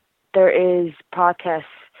there is protests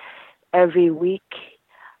every week.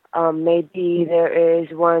 Maybe there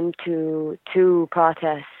is one to two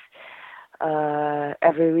protests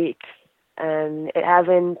every week, and it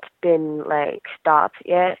hasn't been like stopped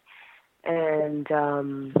yet. And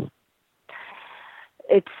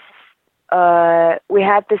it's we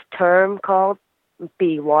had this term called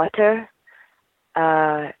 "be water,"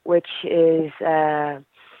 which is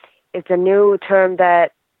it's a new term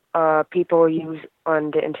that people use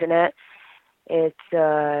on the internet.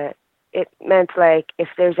 It meant like if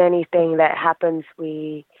there's anything that happens,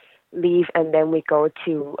 we leave and then we go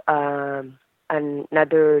to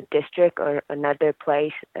another district or another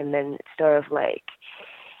place, and then sort of like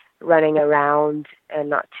running around and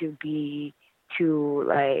not to be too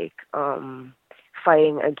like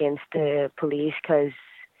fighting against the police because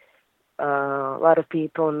a lot of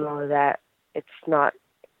people know that it's not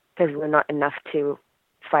because we're not enough to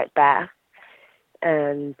fight back.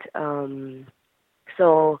 And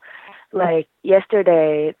so like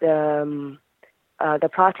yesterday the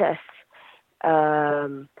protests,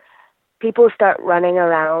 people start running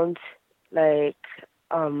around like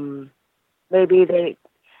maybe they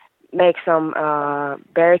make some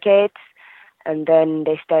barricades and then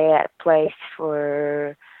they stay at place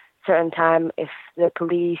for certain time. If the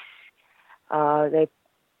police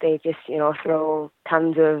they just throw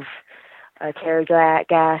tons of tear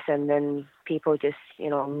gas, and then people just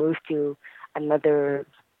move to another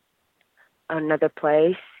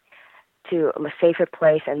place, to a safer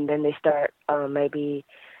place, and then they start maybe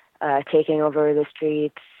taking over the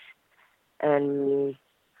streets, and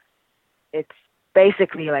it's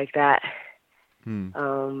basically like that.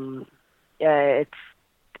 Hmm. Yeah,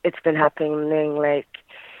 it's been happening like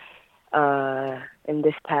in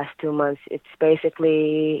this past 2 months. It's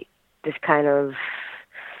basically this kind of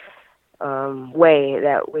way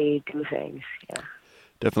that we do things. Yeah.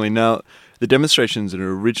 Definitely. Now, the demonstrations that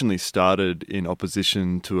originally started in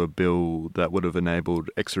opposition to a bill that would have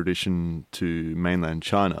enabled extradition to mainland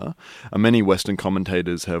China, many Western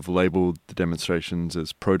commentators have labelled the demonstrations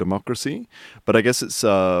as pro-democracy. But I guess it's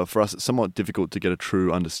for us, it's somewhat difficult to get a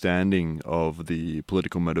true understanding of the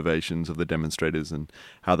political motivations of the demonstrators and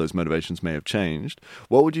how those motivations may have changed.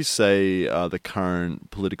 What would you say are the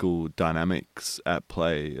current political dynamics at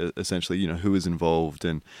play? Essentially, who is involved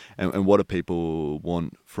and what do people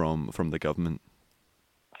want from the government?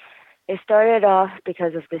 It started off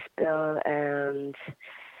because of this bill, and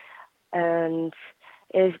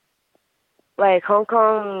is like Hong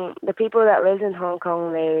Kong. The people that live in Hong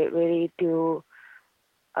Kong, they really do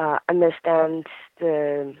understand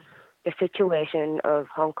the situation of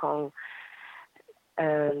Hong Kong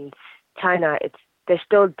and China. There's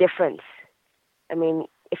still difference. I mean,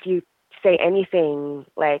 if you say anything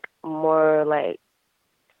like more like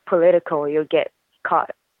political, you'll get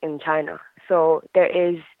caught in China. So there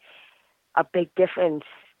is a big difference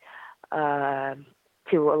to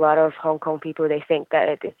a lot of Hong Kong people. They think that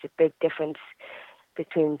it's a big difference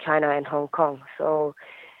between China and Hong Kong. So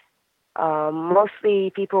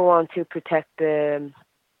mostly people want to protect the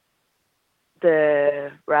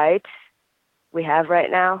rights we have right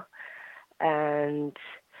now, and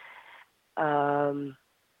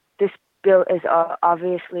this bill is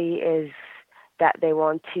obviously is that they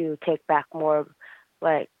want to take back more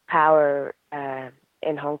like power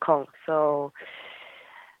in Hong Kong. So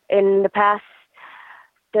in the past,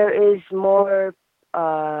 there is more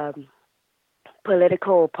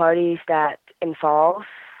political parties that involve,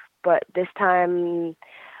 but this time,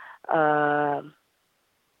 I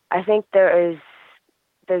think there's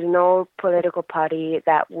no political party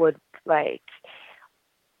that would like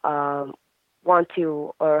want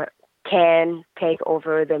to or can take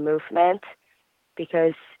over the movement,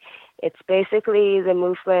 because it's basically the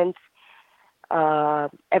movement.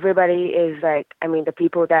 Everybody is like, I mean, the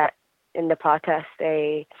people that in the protest,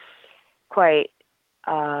 they quite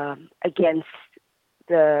against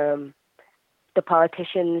the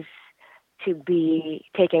politicians to be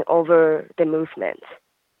taking over the movement,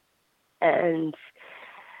 and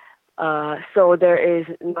so there is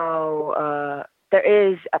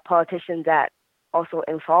a politician that also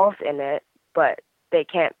involved in it, but they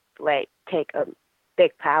can't like take a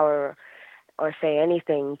big power or say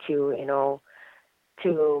anything to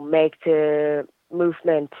make the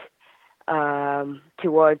movement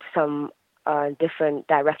towards some different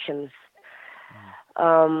directions.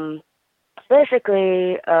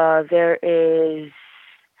 Basically, there is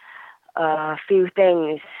a few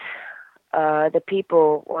things the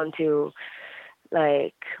people want to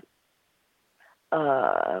like.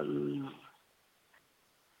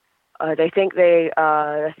 They think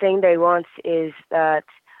the thing they want is that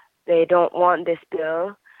they don't want this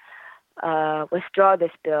bill withdraw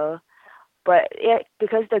this bill. But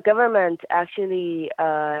because the government actually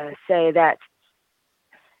say that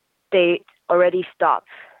they already stopped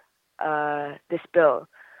this bill,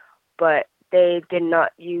 but they did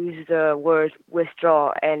not use the word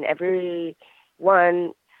withdraw, and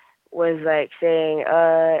everyone was like saying,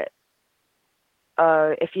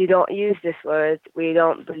 if you don't use this word, we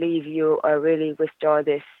don't believe you are really withdraw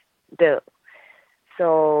this bill.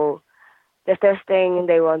 So the first thing,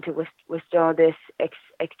 they want to withdraw this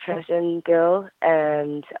extradition bill,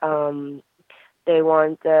 and they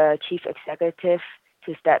want the chief executive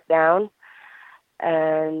to step down,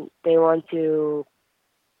 and they want to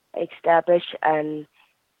establish an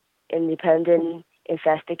independent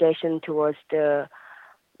investigation towards the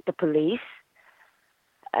police,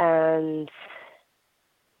 and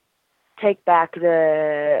take back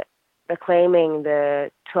the claiming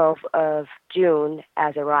the 12th of June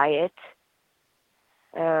as a riot.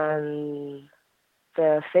 And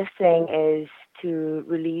the fifth thing is to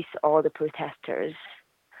release all the protesters.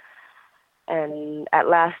 And at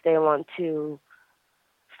last, they want to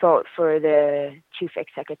vote for the chief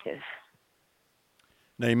executive.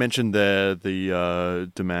 Now, you mentioned there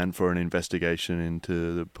the demand for an investigation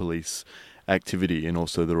into the police activity and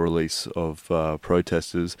also the release of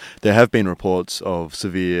protesters. There have been reports of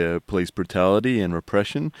severe police brutality and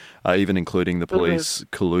repression, even including the police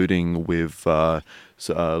colluding with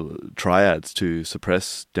triads to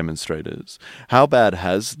suppress demonstrators. How bad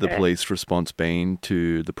has the police response been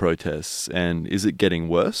to the protests, and is it getting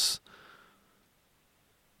worse?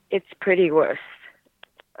 It's pretty worse.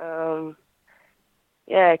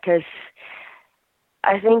 Yeah, because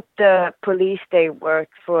I think the police, they work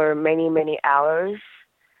for many, many hours,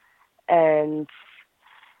 and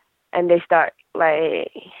they start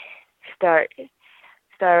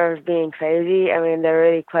being crazy. I mean, they're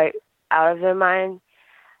really quite out of their mind.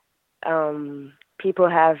 People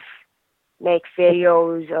have make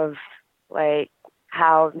videos of like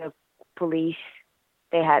how the police,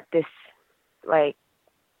 they had this like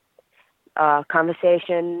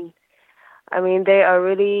conversation. I mean, they are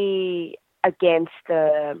really against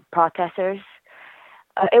the protesters.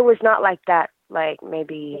 It was not like that, like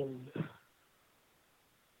maybe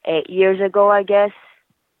 8 years ago, I guess,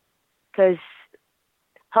 because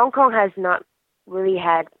Hong Kong has not really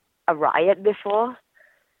had a riot before.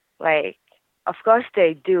 Like, of course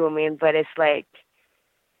they do, I mean, but it's like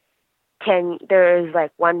there is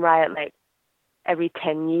like one riot like every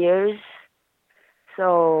 10 years.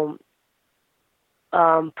 So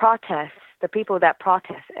protests, the people that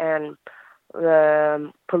protest and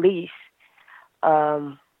the police,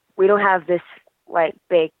 we don't have this like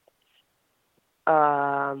big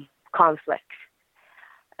conflict.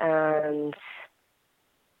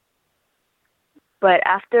 But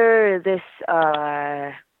after this,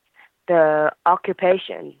 the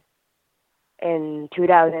occupation in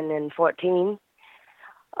 2014,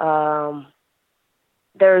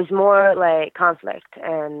 there's more like conflict,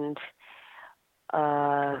 and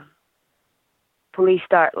police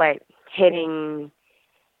start like hitting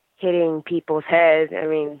people's heads. I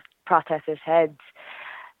mean, protesters' heads,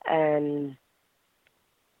 and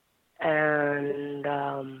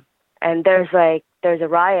there's a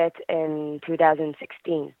riot in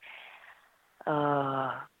 2016.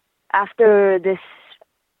 After this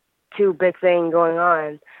two big thing going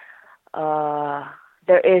on,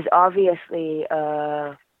 there is obviously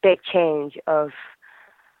a big change of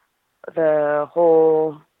the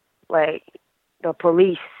whole, like, the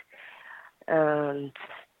police, and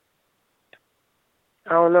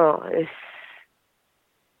I don't know,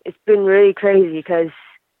 it's been really crazy because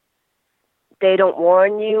they don't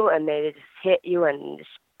warn you, and they just hit you and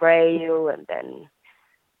spray you, and then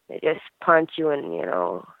they just punch you, and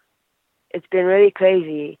it's been really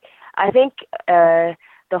crazy. I think the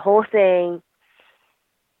whole thing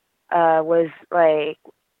was like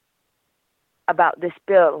about this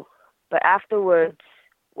bill, but afterwards,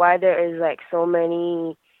 why there is like so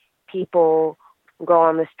many people go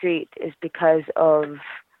on the street is because of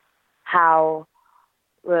how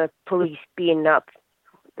the police beating up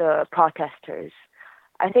the protesters.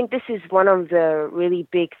 I think this is one of the really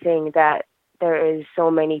big things, that there is so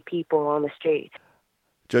many people on the street.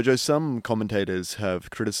 Jojo, some commentators have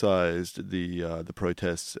criticised the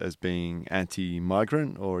protests as being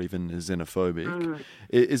anti-migrant or even xenophobic.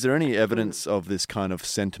 Is there any evidence of this kind of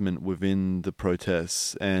sentiment within the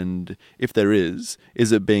protests? And if there is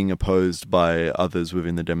it being opposed by others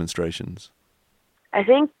within the demonstrations? I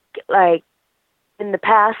think, like, in the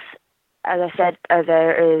past, as I said,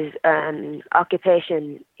 there is an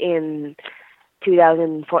occupation in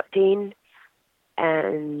 2014,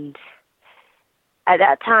 and at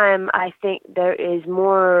that time, I think there is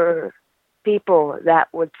more people that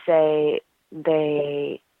would say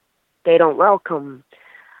they don't welcome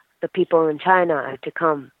the people in China to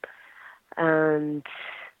come, and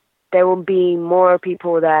there will be more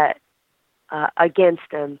people that against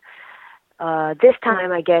them. This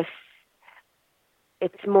time, I guess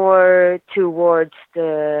it's more towards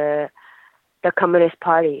the Communist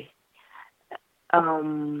Party.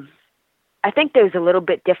 I think there's a little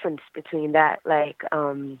bit difference between that, like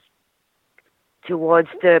towards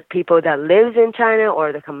the people that lives in China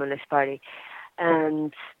or the Communist Party,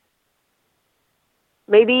 and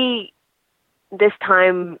maybe this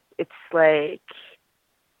time it's like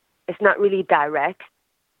it's not really direct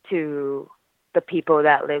to the people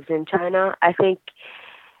that lives in China. I think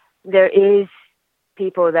there is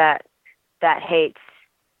people that hates.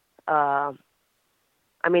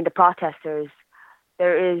 The protesters.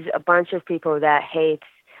 There is a bunch of people that hates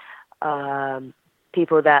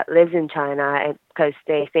people that lives in China because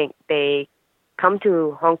they think they come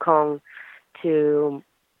to Hong Kong to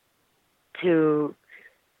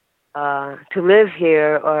live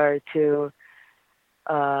here or to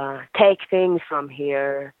take things from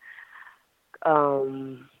here.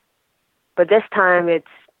 But this time it's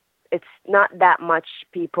not that much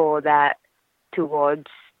people that towards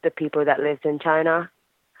the people that lives in China.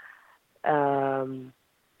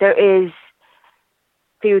 There is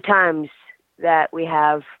few times that we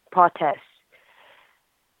have protests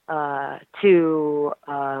to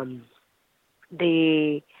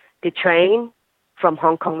the train from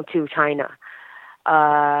Hong Kong to China.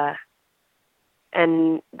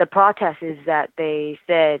 And the protest is that they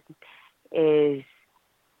said is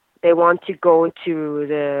they want to go to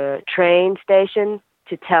the train station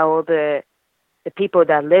to tell the people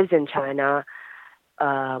that lives in China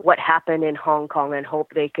what happened in Hong Kong and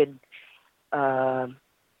hope they could go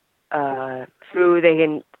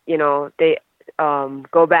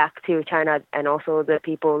back to China, and also the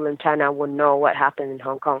people in China would know what happened in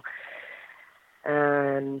Hong Kong.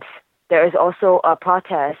 And there is also a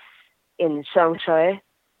protest in Shengshui.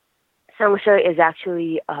 Shengshui is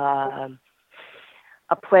actually a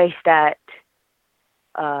place that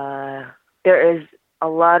there is a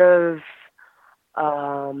lot of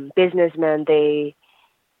businessmen. They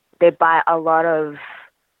buy a lot of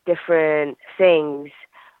different things,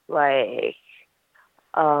 like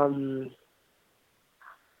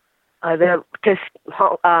because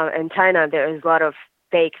in China there is a lot of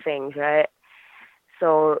fake things, right?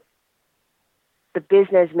 So the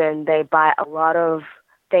businessmen, they buy a lot of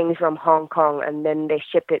things from Hong Kong and then they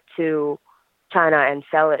ship it to China and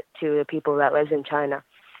sell it to the people that lives in China.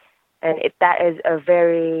 And that is a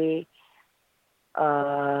very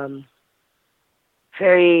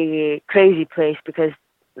very crazy place, because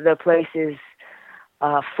the place is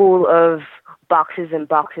full of boxes and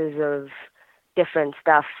boxes of different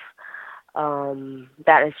stuff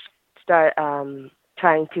that is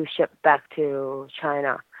trying to ship back to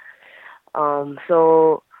China. But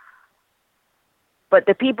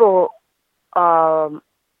the people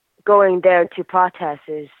going there to protest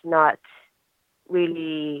is not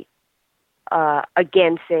really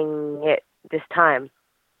against it this time.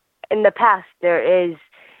 In the past, there is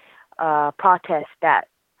protests that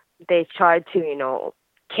they tried to,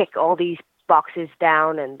 kick all these boxes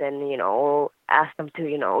down and then, ask them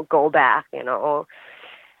to, go back, There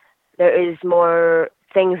is more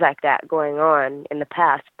things like that going on in the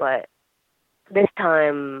past, but this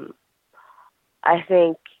time, I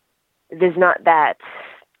think it is not that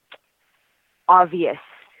obvious,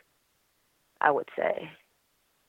 I would say.